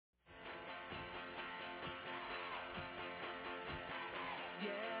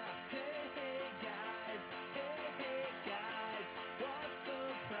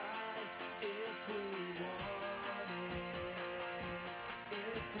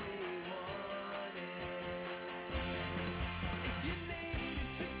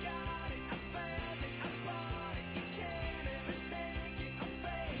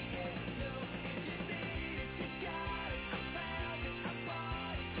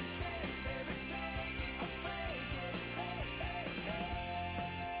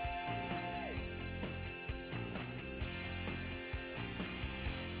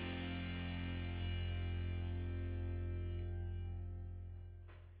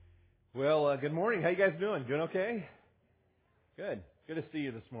Well, good morning. How you guys doing? Doing okay? Good. Good to see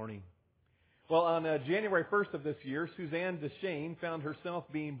you this morning. Well, on January 1st of this year, Suzanne DeShane found herself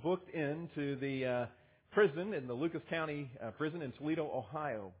being booked into the prison in the Lucas County prison in Toledo,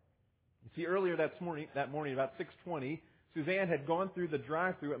 Ohio. You see, earlier that morning, about 6:20, Suzanne had gone through the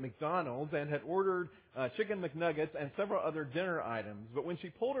drive-thru at McDonald's and had ordered chicken McNuggets and several other dinner items. But when she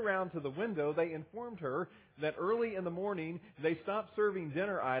pulled around to the window, they informed her that early in the morning they stopped serving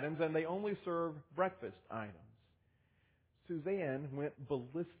dinner items and they only serve breakfast items. Suzanne went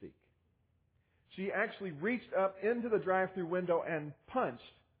ballistic. She actually reached up into the drive-thru window and punched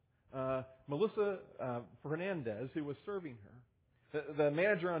Melissa Fernandez, who was serving her. The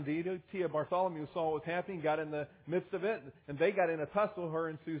manager on duty, Tia Bartholomew, saw what was happening, got in the midst of it, and they got in a tussle, her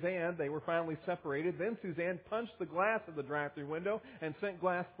and Suzanne. They were finally separated. Then Suzanne punched the glass of the drive-thru window and sent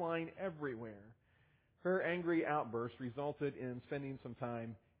glass flying everywhere. Her angry outburst resulted in spending some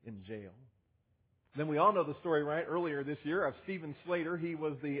time in jail. Then we all know the story, right? Earlier this year of Stephen Slater. He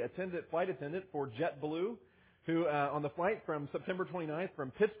was the flight attendant for JetBlue, who on the flight from September 29th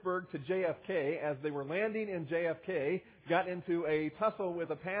from Pittsburgh to JFK, as they were landing in JFK, got into a tussle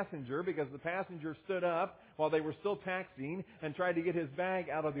with a passenger because the passenger stood up while they were still taxiing and tried to get his bag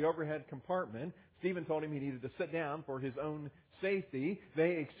out of the overhead compartment. Stephen told him he needed to sit down for his own safety.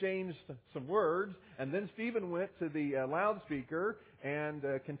 They exchanged some words, and then Stephen went to the loudspeaker and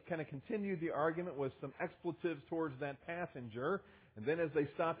kind of continued the argument with some expletives towards that passenger. And then as they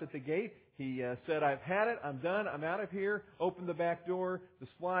stopped at the gate, he said, "I've had it. I'm done. I'm out of here." Opened the back door. The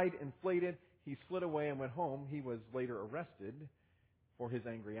slide inflated. He slid away and went home. He was later arrested for his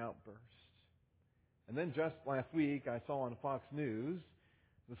angry outburst. And then just last week, I saw on Fox News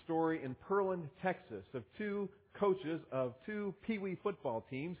the story in Pearland, Texas, of two coaches of two Pee-wee football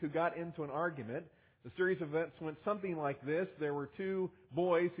teams who got into an argument. The series of events went something like this. There were two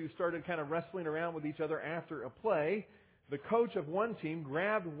boys who started kind of wrestling around with each other after a play. The coach of one team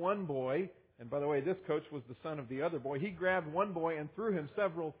grabbed one boy, and by the way, this coach was the son of the other boy. He grabbed one boy and threw him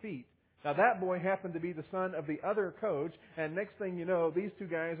several feet. Now that boy happened to be the son of the other coach, and next thing you know, these two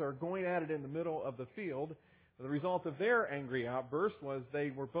guys are going at it in the middle of the field. The result of their angry outburst was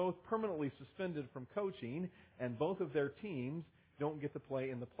they were both permanently suspended from coaching, and both of their teams don't get to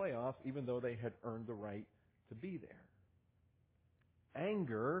play in the playoffs, even though they had earned the right to be there.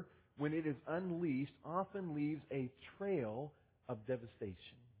 Anger, when it is unleashed, often leaves a trail of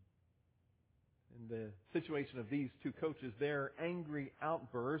devastation. In the situation of these two coaches, their angry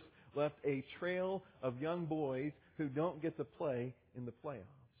outburst left a trail of young boys who don't get to play in the playoffs.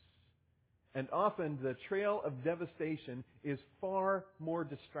 And often the trail of devastation is far more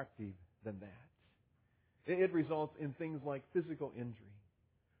destructive than that. It results in things like physical injury,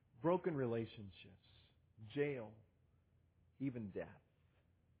 broken relationships, jail, even death.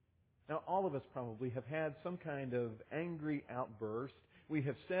 Now, all of us probably have had some kind of angry outburst. We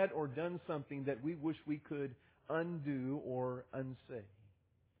have said or done something that we wish we could undo or unsay.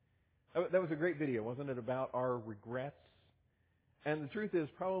 That was a great video, wasn't it, about our regrets? And the truth is,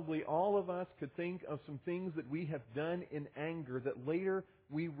 probably all of us could think of some things that we have done in anger that later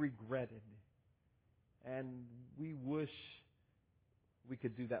we regretted. And we wish we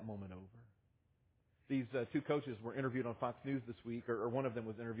could do that moment over. These two coaches were interviewed on Fox News this week, or one of them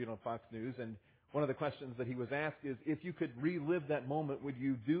was interviewed on Fox News, and one of the questions that he was asked is, if you could relive that moment, would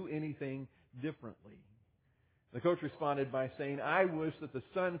you do anything differently? The coach responded by saying, "I wish that the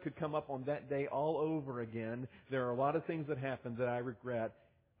sun could come up on that day all over again. There are a lot of things that happened that I regret.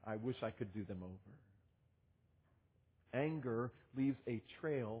 I wish I could do them over." Anger leaves a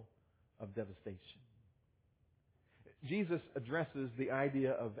trail of devastation. Jesus addresses the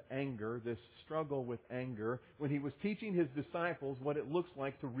idea of anger, this struggle with anger, when He was teaching His disciples what it looks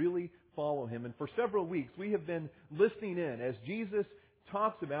like to really follow Him. And for several weeks, we have been listening in as Jesus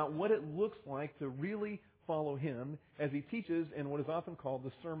talks about what it looks like to really follow Him as He teaches in what is often called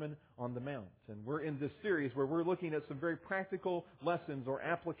the Sermon on the Mount. And we're in this series where we're looking at some very practical lessons or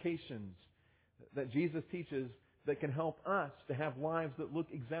applications that Jesus teaches that can help us to have lives that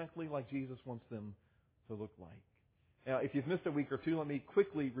look exactly like Jesus wants them to look like. Now, if you've missed a week or two, let me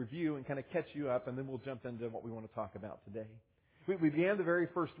quickly review and kind of catch you up, and then we'll jump into what we want to talk about today. We began the very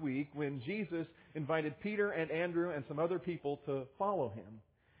first week when Jesus invited Peter and Andrew and some other people to follow Him.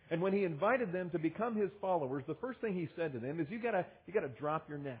 And when He invited them to become His followers, the first thing He said to them is, you gotta drop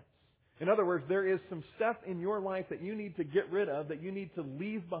your nets. In other words, there is some stuff in your life that you need to get rid of, that you need to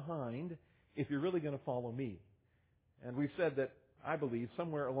leave behind if you're really going to follow Me. And we've said that, I believe,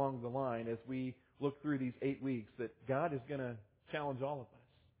 somewhere along the line as we look through these 8 weeks, that God is going to challenge all of us.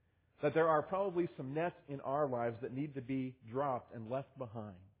 That there are probably some nets in our lives that need to be dropped and left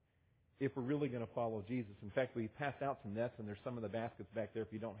behind if we're really going to follow Jesus. In fact, we passed out some nets, and there's some of the baskets back there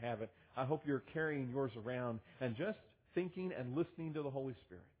if you don't have it. I hope you're carrying yours around and just thinking and listening to the Holy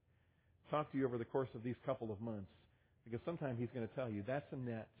Spirit talk to you over the course of these couple of months, because sometime He's going to tell you that's a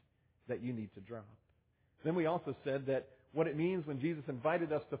net that you need to drop. Then we also said that what it means when Jesus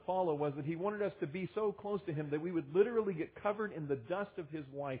invited us to follow was that He wanted us to be so close to Him that we would literally get covered in the dust of His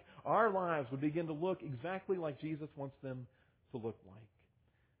life. Our lives would begin to look exactly like Jesus wants them to look like.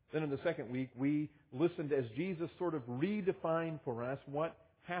 Then in the second week, we listened as Jesus sort of redefined for us what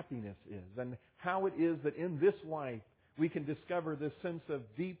happiness is and how it is that in this life we can discover this sense of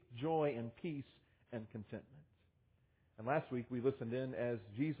deep joy and peace and contentment. And last week we listened in as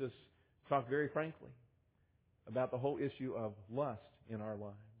Jesus talked very frankly about the whole issue of lust in our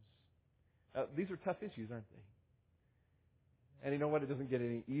lives. These are tough issues, aren't they? And you know what? It doesn't get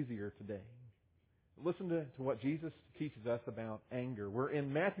any easier today. Listen to what Jesus teaches us about anger. We're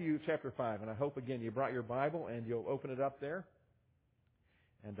in Matthew chapter 5, and I hope, again, you brought your Bible and you'll open it up there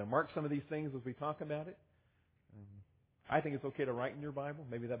and mark some of these things as we talk about it. I think it's okay to write in your Bible.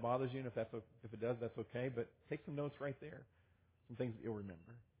 Maybe that bothers you, and if it does, that's okay. But take some notes right there, some things that you'll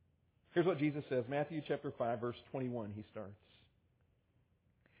remember. Here's what Jesus says, Matthew chapter 5, verse 21, He starts.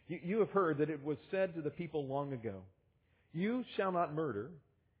 You have heard that it was said to the people long ago, "You shall not murder,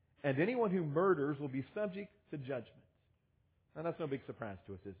 and anyone who murders will be subject to judgment." Now, that's no big surprise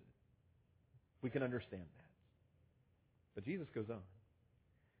to us, is it? We can understand that. But Jesus goes on.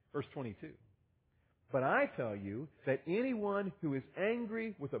 Verse 22. "But I tell you that anyone who is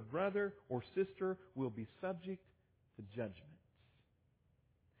angry with a brother or sister will be subject to judgment."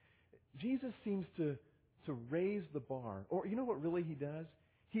 Jesus seems to raise the bar. Or you know what really He does?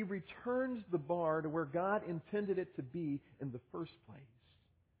 He returns the bar to where God intended it to be in the first place,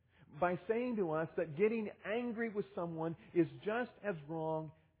 by saying to us that getting angry with someone is just as wrong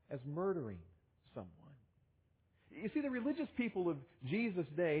as murdering someone. You see, the religious people of Jesus'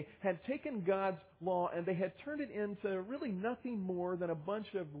 day had taken God's law and they had turned it into really nothing more than a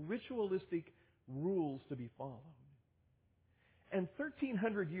bunch of ritualistic rules to be followed. And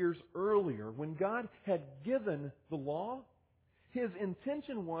 1,300 years earlier, when God had given the law, His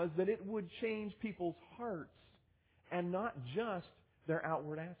intention was that it would change people's hearts and not just their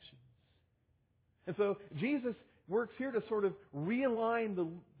outward actions. And so Jesus works here to sort of realign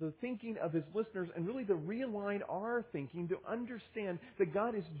the thinking of His listeners and really to realign our thinking to understand that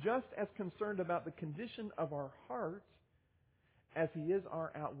God is just as concerned about the condition of our hearts as He is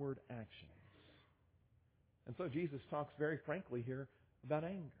our outward actions. And so Jesus talks very frankly here about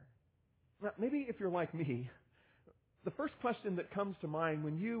anger. Now, maybe if you're like me, the first question that comes to mind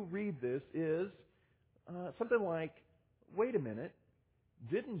when you read this is something like, wait a minute,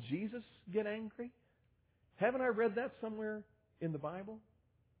 didn't Jesus get angry? Haven't I read that somewhere in the Bible?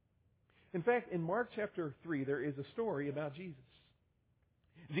 In fact, in Mark chapter 3, there is a story about Jesus.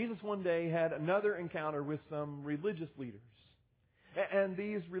 Jesus one day had another encounter with some religious leaders. And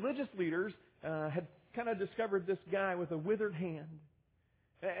these religious leaders had kind of discovered this guy with a withered hand.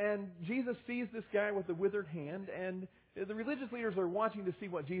 And Jesus sees this guy with a withered hand, and the religious leaders are watching to see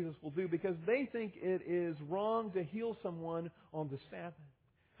what Jesus will do because they think it is wrong to heal someone on the Sabbath.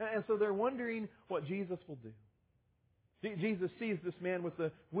 And so they're wondering what Jesus will do. Jesus sees this man with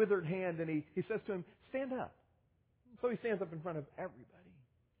the withered hand, and he says to him, "Stand up." So he stands up in front of everybody.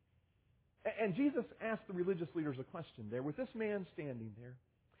 And Jesus asks the religious leaders a question there. With this man standing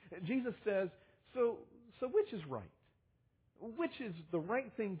there, Jesus says, So which is right? Which is the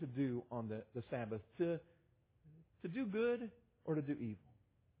right thing to do on the Sabbath? To do good or to do evil?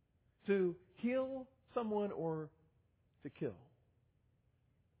 To heal someone or to kill?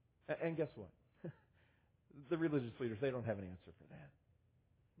 And guess what? The religious leaders, they don't have an answer for that.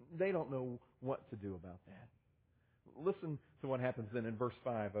 They don't know what to do about that. Listen to what happens then in verse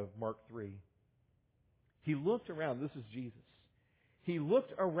 5 of Mark 3. He looked around. This is Jesus. He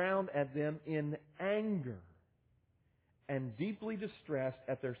looked around at them in anger and deeply distressed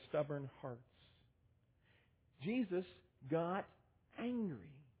at their stubborn hearts. Jesus got angry.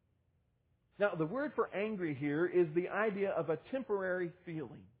 Now, the word for angry here is the idea of a temporary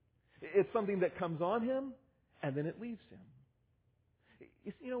feeling. It's something that comes on him and then it leaves him.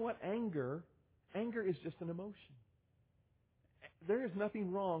 You know what? Anger is just an emotion. There is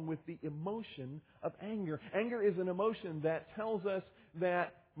nothing wrong with the emotion of anger. Anger is an emotion that tells us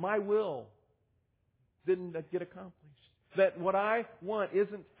that my will didn't get accomplished, that what I want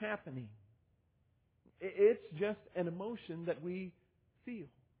isn't happening. It's just an emotion that we feel.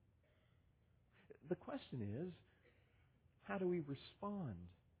 The question is, how do we respond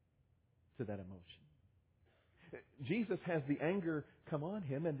to that emotion? Jesus has the anger come on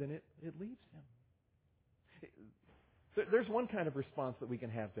him, and then it leaves him. There's one kind of response that we can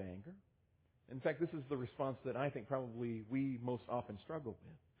have to anger. In fact, this is the response that I think probably we most often struggle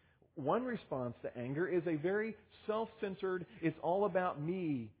with. One response to anger is a very self-centered, it's all about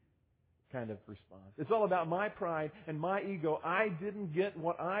me kind of response. It's all about my pride and my ego. I didn't get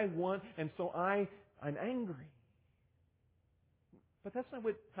what I want, and so I'm angry. But that's not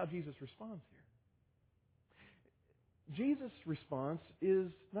how Jesus responds here. Jesus' response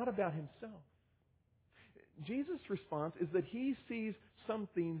is not about himself. Jesus' response is that he sees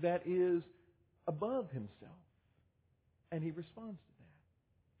something that is above himself, and he responds to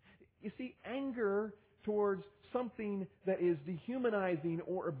that. You see, anger towards something that is dehumanizing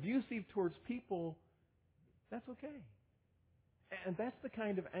or abusive towards people, that's okay. And that's the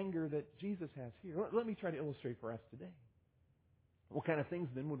kind of anger that Jesus has here. Let me try to illustrate for us today. What kind of things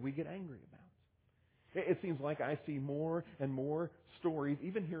then would we get angry about? It seems like I see more and more stories,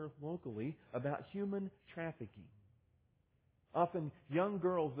 even here locally, about human trafficking. Often young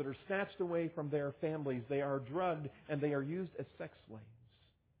girls that are snatched away from their families, they are drugged and they are used as sex slaves.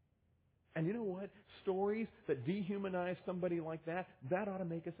 And you know what? Stories that dehumanize somebody like that ought to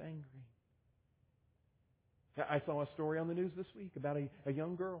make us angry. I saw a story on the news this week about a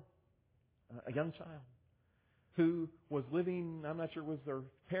young girl, a young child, who was living, I'm not sure it was their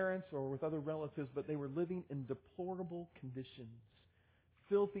parents or with other relatives, but they were living in deplorable conditions.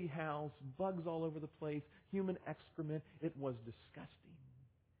 Filthy house, bugs all over the place, human excrement. It was disgusting.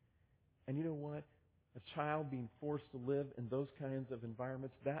 And you know what? A child being forced to live in those kinds of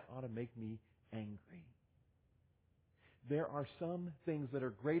environments, that ought to make me angry. There are some things that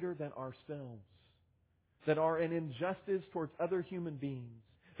are greater than ourselves, that are an injustice towards other human beings,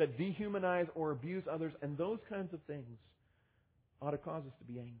 that dehumanize or abuse others, and those kinds of things ought to cause us to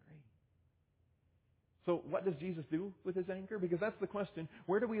be angry. So what does Jesus do with his anger? Because that's the question.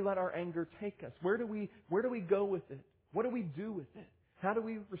 Where do we let our anger take us? Where do we go with it? What do we do with it? How do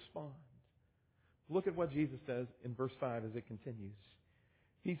we respond? Look at what Jesus says in verse 5 as it continues.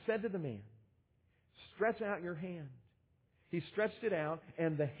 He said to the man, "Stretch out your hand." He stretched it out,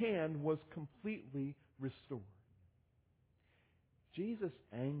 and the hand was completely restored. Jesus'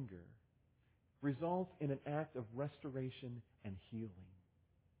 anger results in an act of restoration and healing.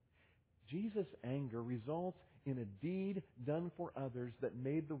 Jesus' anger results in a deed done for others that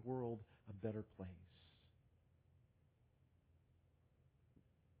made the world a better place.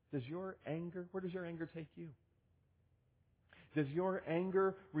 Where does your anger take you? Does your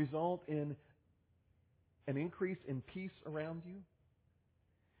anger result in an increase in peace around you?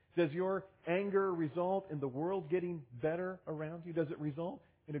 Does your anger result in the world getting better around you? Does it result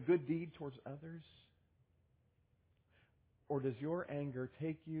in a good deed towards others? Or does your anger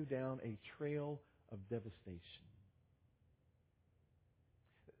take you down a trail of devastation?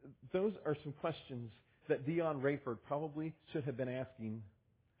 Those are some questions that Dion Rayford probably should have been asking.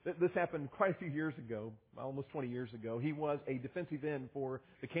 This happened quite a few years ago, almost 20 years ago. He was a defensive end for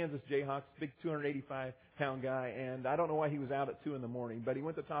the Kansas Jayhawks, big 285-pound guy, and I don't know why he was out at 2 in the morning, but he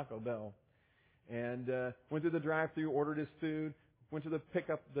went to Taco Bell and went through the drive-thru, ordered his food, went to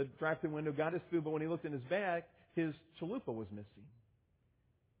the drive-thru window, got his food, but when he looked in his bag, his chalupa was missing.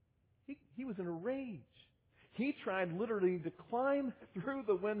 He was in a rage. He tried literally to climb through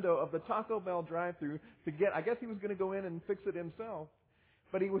the window of the Taco Bell drive-thru to get, I guess he was going to go in and fix it himself.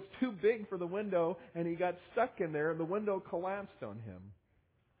 But he was too big for the window, and he got stuck in there, and the window collapsed on him.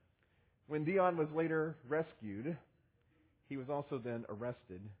 When Dion was later rescued, he was also then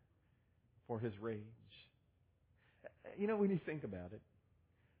arrested for his rage. You know, when you think about it,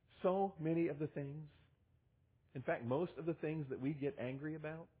 so many of the things, in fact, most of the things that we get angry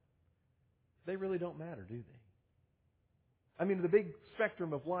about, they really don't matter, do they? I mean, the big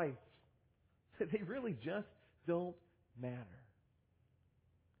spectrum of life, they really just don't matter.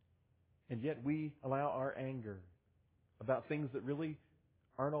 And yet we allow our anger about things that really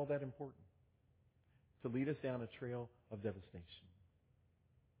aren't all that important to lead us down a trail of devastation.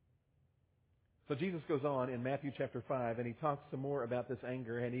 So Jesus goes on in Matthew chapter 5, and he talks some more about this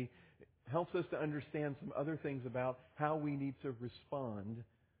anger, and he helps us to understand some other things about how we need to respond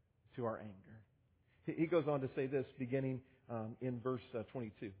to our anger. He goes on to say this, beginning in verse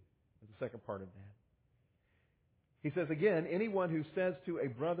 22, the second part of that. He says, again, anyone who says to a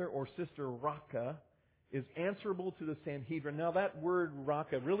brother or sister, Raka, is answerable to the Sanhedrin. Now that word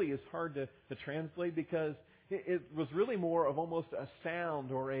Raka really is hard to translate because it was really more of almost a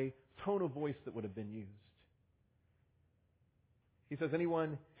sound or a tone of voice that would have been used. He says,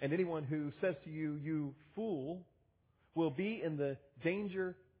 anyone who says to you, you fool, will be in the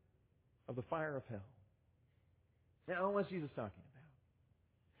danger of the fire of hell. Now, what's Jesus talking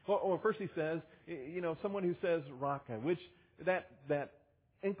about? Well, first he says, someone who says raka, which that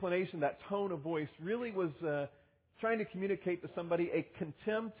inclination, that tone of voice really was trying to communicate to somebody a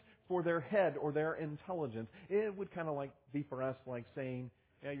contempt for their head or their intelligence. It would kind of be for us like saying,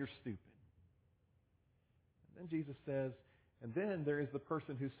 yeah, you're stupid. And then Jesus says, and then there is the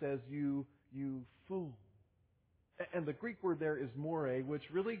person who says, you fool. And the Greek word there is more, which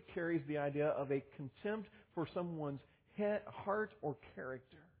really carries the idea of a contempt for someone's heart or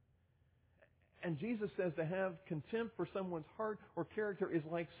character. And Jesus says to have contempt for someone's heart or character is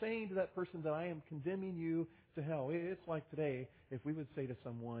like saying to that person that I am condemning you to hell. It's like today if we would say to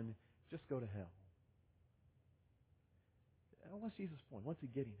someone, just go to hell. What's Jesus' point? What's he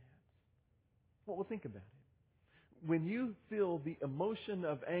getting at? Well, think about it. When you feel the emotion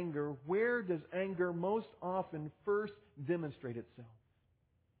of anger, where does anger most often first demonstrate itself?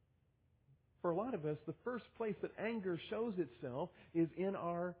 For a lot of us, the first place that anger shows itself is in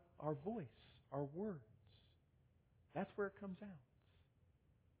our voice, our words. That's where it comes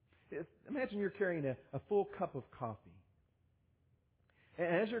out. Imagine you're carrying a full cup of coffee. And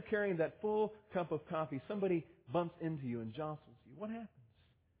as you're carrying that full cup of coffee, somebody bumps into you and jostles you. What happens?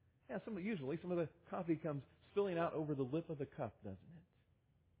 Yeah, usually some of the coffee comes spilling out over the lip of the cup, doesn't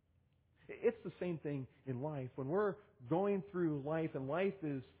it? It's the same thing in life. When we're going through life and life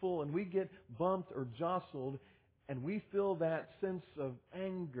is full and we get bumped or jostled and we feel that sense of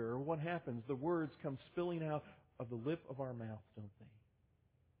anger, what happens? The words come spilling out of the lip of our mouth, don't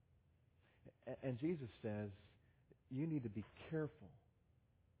they? And Jesus says, you need to be careful.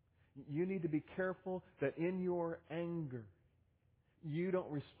 You need to be careful that in your anger, you don't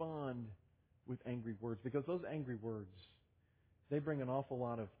respond with angry words, because those angry words, they bring an awful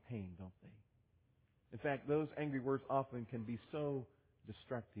lot of pain, don't they? In fact, those angry words often can be so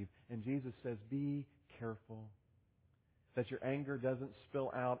destructive. And Jesus says, be careful that your anger doesn't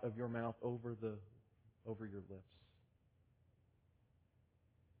spill out of your mouth over your lips.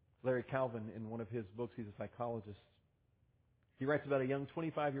 Larry Calvin, in one of his books, he's a psychologist. He writes about a young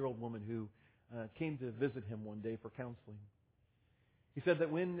 25-year-old woman who came to visit him one day for counseling. He said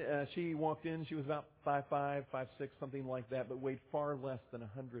that when she walked in, she was about 5'5", 5'6", something like that, but weighed far less than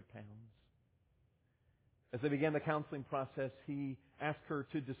 100 pounds. As they began the counseling process, he asked her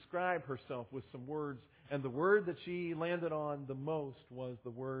to describe herself with some words, and the word that she landed on the most was the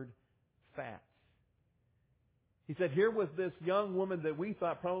word fat. He said, here was this young woman that we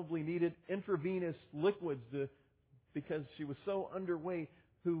thought probably needed intravenous liquids because she was so underweight,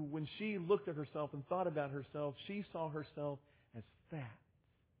 who, when she looked at herself and thought about herself, she saw herself as fat.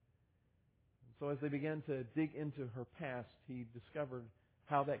 So as they began to dig into her past, he discovered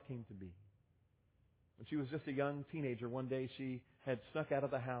how that came to be. When she was just a young teenager, one day she had snuck out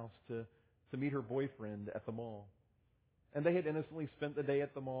of the house to meet her boyfriend at the mall. And they had innocently spent the day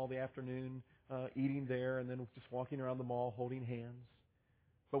at the mall, the afternoon, eating there, and then just walking around the mall holding hands.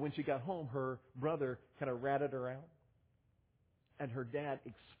 But when she got home, her brother kind of ratted her out. And her dad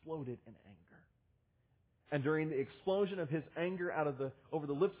exploded in anger. And during the explosion of his anger over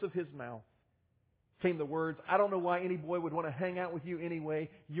the lips of his mouth came the words, I don't know why any boy would want to hang out with you anyway.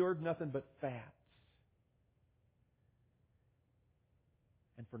 You're nothing but fat.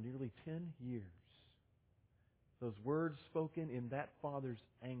 And for nearly 10 years, those words spoken in that father's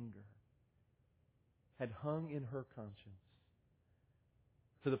anger had hung in her conscience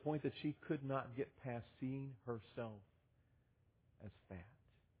to the point that she could not get past seeing herself as fat.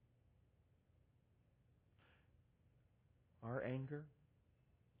 Our anger,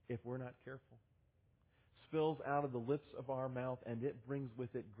 if we're not careful, spills out of the lips of our mouth, and it brings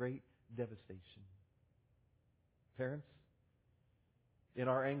with it great devastation. Parents, in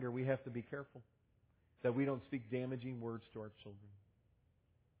our anger, we have to be careful that we don't speak damaging words to our children.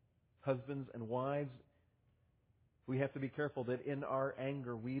 Husbands and wives, we have to be careful that in our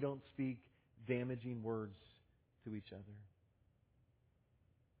anger, we don't speak damaging words to each other.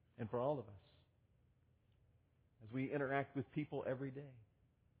 And for all of us, as we interact with people every day,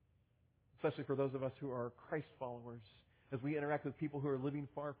 especially for those of us who are Christ followers, as we interact with people who are living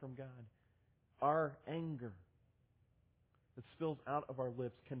far from God, our anger that spills out of our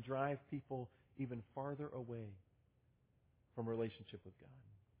lips can drive people even farther away from relationship with God.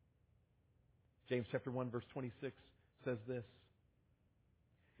 James chapter 1, verse 26 says this,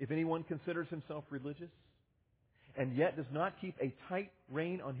 if anyone considers himself religious and yet does not keep a tight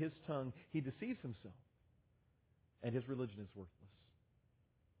rein on his tongue, he deceives himself, and his religion is worthless.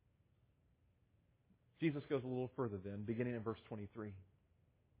 Jesus goes a little further then, beginning in verse 23.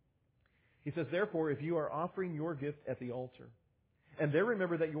 He says, therefore, if you are offering your gift at the altar, and there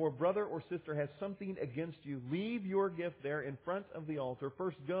remember that your brother or sister has something against you, leave your gift there in front of the altar.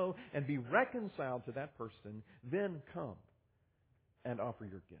 First go and be reconciled to that person, then come and offer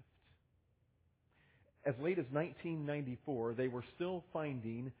your gift. As late as 1994, they were still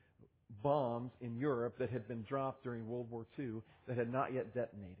finding bombs in Europe that had been dropped during World War II that had not yet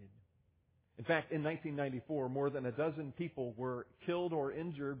detonated. In fact, in 1994, more than a dozen people were killed or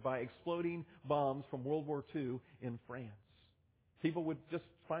injured by exploding bombs from World War II in France. People would just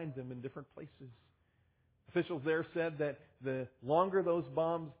find them in different places. Officials there said that the longer those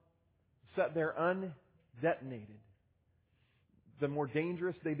bombs sat there undetonated, the more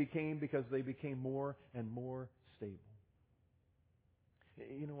dangerous they became because they became more and more stable.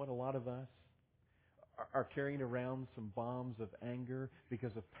 You know what? A lot of us are carrying around some bombs of anger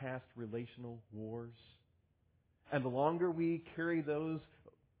because of past relational wars. And the longer we carry those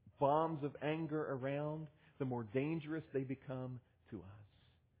bombs of anger around, the more dangerous they become to us.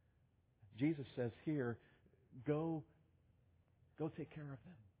 Jesus says here, go take care of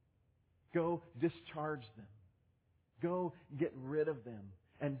them. Go discharge them. Go get rid of them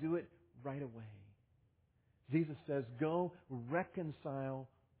and do it right away. Jesus says, go reconcile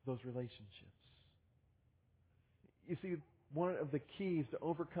those relationships. You see, one of the keys to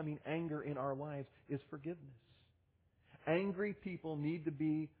overcoming anger in our lives is forgiveness. Angry people need to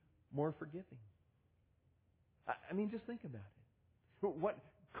be more forgiving. I mean, just think about it. What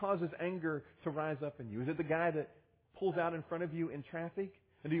causes anger to rise up in you? Is it the guy that pulls out in front of you in traffic?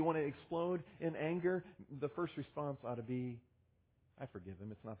 And do you want to explode in anger? The first response ought to be, I forgive him.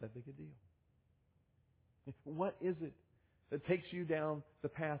 It's not that big a deal. What is it that takes you down the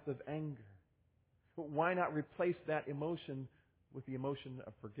path of anger? Why not replace that emotion with the emotion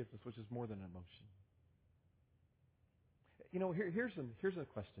of forgiveness, which is more than an emotion? You know, here's a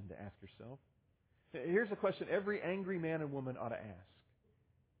question to ask yourself. Here's a question every angry man and woman ought to ask.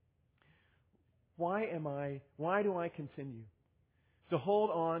 Why do I continue to hold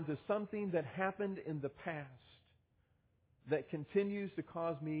on to something that happened in the past that continues to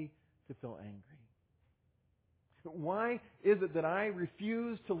cause me to feel angry? Why is it that I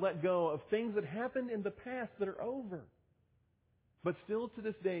refuse to let go of things that happened in the past that are over, but still to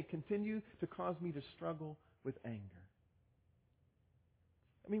this day continue to cause me to struggle with anger?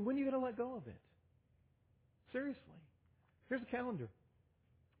 I mean, when are you going to let go of it? Seriously. Here's a calendar.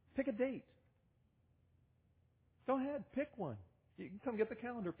 Pick a date. Go ahead, pick one. You can come get the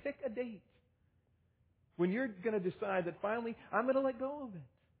calendar. Pick a date when you're going to decide that finally I'm going to let go of it.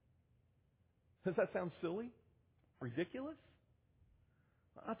 Does that sound silly? Ridiculous?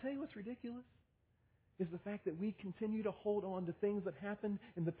 I'll tell you what's ridiculous is the fact that we continue to hold on to things that happened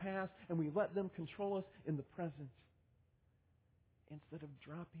in the past and we let them control us in the present instead of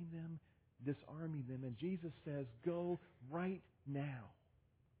dropping them, disarming them. And Jesus says, go right now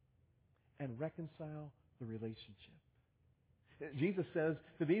and reconcile the relationship. Jesus says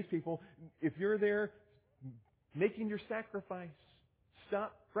to these people, if you're there making your sacrifice,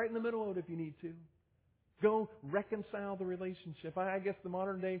 stop right in the middle of it if you need to. Go reconcile the relationship. I guess the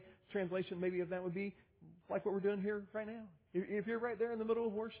modern day translation maybe of that would be like what we're doing here right now. If you're right there in the middle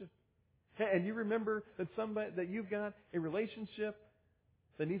of worship and you remember that you've got a relationship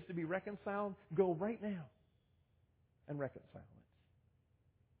that needs to be reconciled, go right now and reconcile it.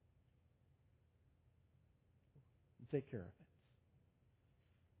 And take care of it.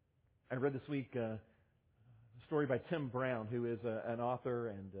 I read this week a story by Tim Brown, who is an author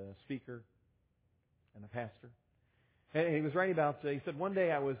and a speaker and a pastor. And he was writing about, he said, one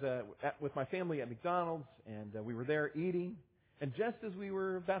day I was with my family at McDonald's, and we were there eating. And just as we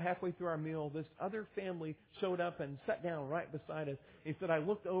were about halfway through our meal, this other family showed up and sat down right beside us. He said, I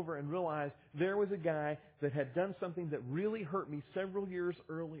looked over and realized there was a guy that had done something that really hurt me several years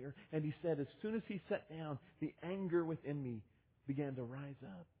earlier. And he said, as soon as he sat down, the anger within me began to rise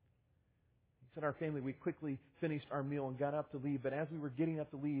up. He said, our family, we quickly finished our meal and got up to leave. But as we were getting up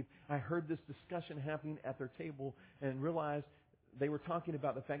to leave, I heard this discussion happening at their table and realized they were talking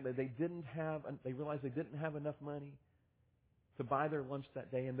about the fact that they realized they didn't have enough money to buy their lunch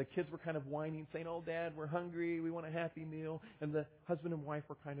that day. And the kids were kind of whining, saying, oh, Dad, we're hungry. We want a Happy Meal. And the husband and wife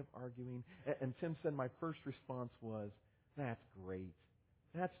were kind of arguing. And Tim said, my first response was, that's great.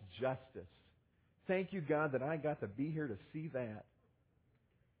 That's justice. Thank you, God, that I got to be here to see that.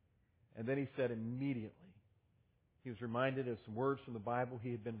 And then he said immediately, he was reminded of some words from the Bible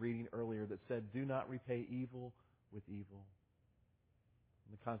he had been reading earlier that said, do not repay evil with evil.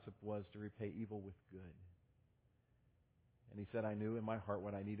 And the concept was to repay evil with good. And he said, I knew in my heart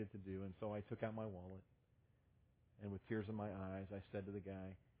what I needed to do, and so I took out my wallet. And with tears in my eyes, I said to the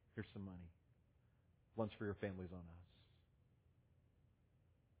guy, here's some money. Lunch for your family's on us.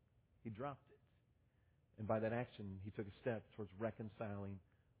 He dropped it. And by that action, he took a step towards reconciling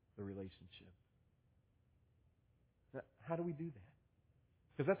the relationship. Now, how do we do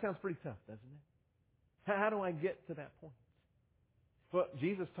that? Because that sounds pretty tough, doesn't it? How do I get to that point? Well,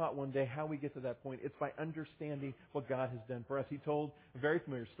 Jesus taught one day how we get to that point. It's by understanding what God has done for us. He told a very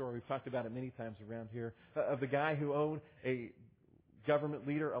familiar story. We've talked about it many times around here, of the guy who owed a government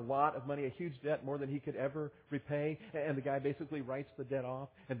leader a lot of money, a huge debt, more than he could ever repay. And the guy basically writes the debt off.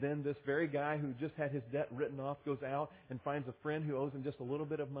 And then this very guy who just had his debt written off goes out and finds a friend who owes him just a little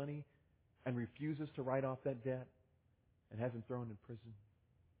bit of money and refuses to write off that debt and has him thrown in prison.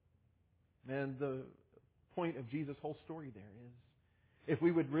 And the point of Jesus' whole story there is, if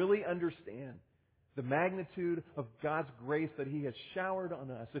we would really understand the magnitude of God's grace that He has showered on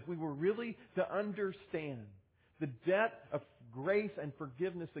us, if we were really to understand the debt of grace and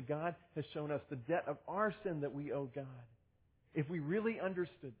forgiveness that God has shown us, the debt of our sin that we owe God, if we really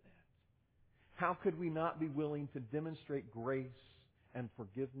understood that, how could we not be willing to demonstrate grace and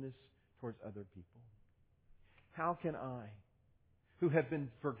forgiveness towards other people? How can I, who have been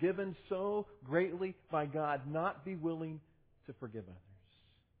forgiven so greatly by God, not be willing to forgive others?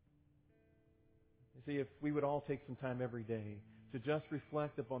 You see, if we would all take some time every day to just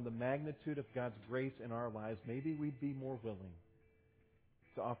reflect upon the magnitude of God's grace in our lives, maybe we'd be more willing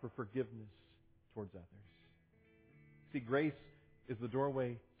to offer forgiveness towards others. See, grace is the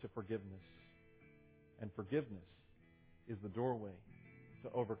doorway to forgiveness, and forgiveness is the doorway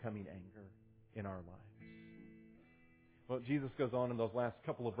to overcoming anger in our lives. Well, Jesus goes on in those last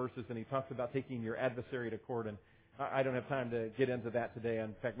couple of verses, and He talks about taking your adversary to court, and I don't have time to get into that today.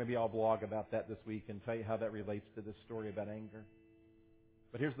 In fact, maybe I'll blog about that this week and tell you how that relates to this story about anger.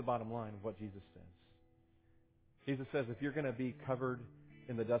 But here's the bottom line of what Jesus says. Jesus says, if you're going to be covered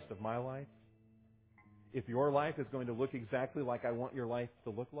in the dust of my life, if your life is going to look exactly like I want your life to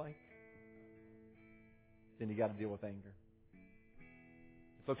look like, then you got to deal with anger.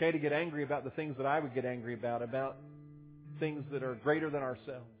 It's okay to get angry about the things that I would get angry about things that are greater than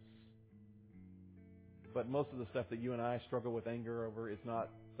ourselves. But most of the stuff that you and I struggle with anger over is not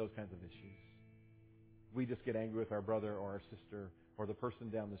those kinds of issues. We just get angry with our brother or our sister or the person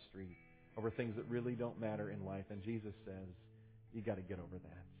down the street over things that really don't matter in life. And Jesus says, you got to get over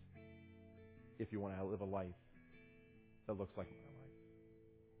that if you want to live a life that looks like my life.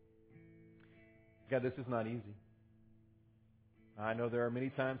 God, this is not easy. I know there are many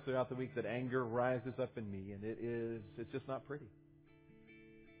times throughout the week that anger rises up in me, and it's just not pretty.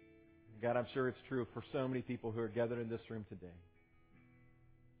 God, I'm sure it's true for so many people who are gathered in this room today.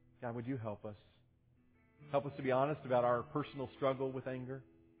 God, would you help us? Help us to be honest about our personal struggle with anger.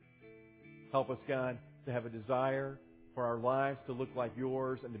 Help us, God, to have a desire for our lives to look like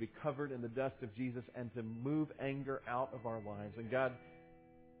yours and to be covered in the dust of Jesus and to move anger out of our lives. And God,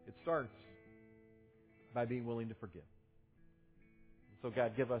 it starts by being willing to forgive. So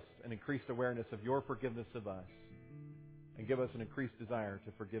God, give us an increased awareness of your forgiveness of us and give us an increased desire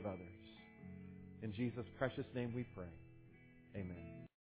to forgive others. In Jesus' precious name we pray. Amen.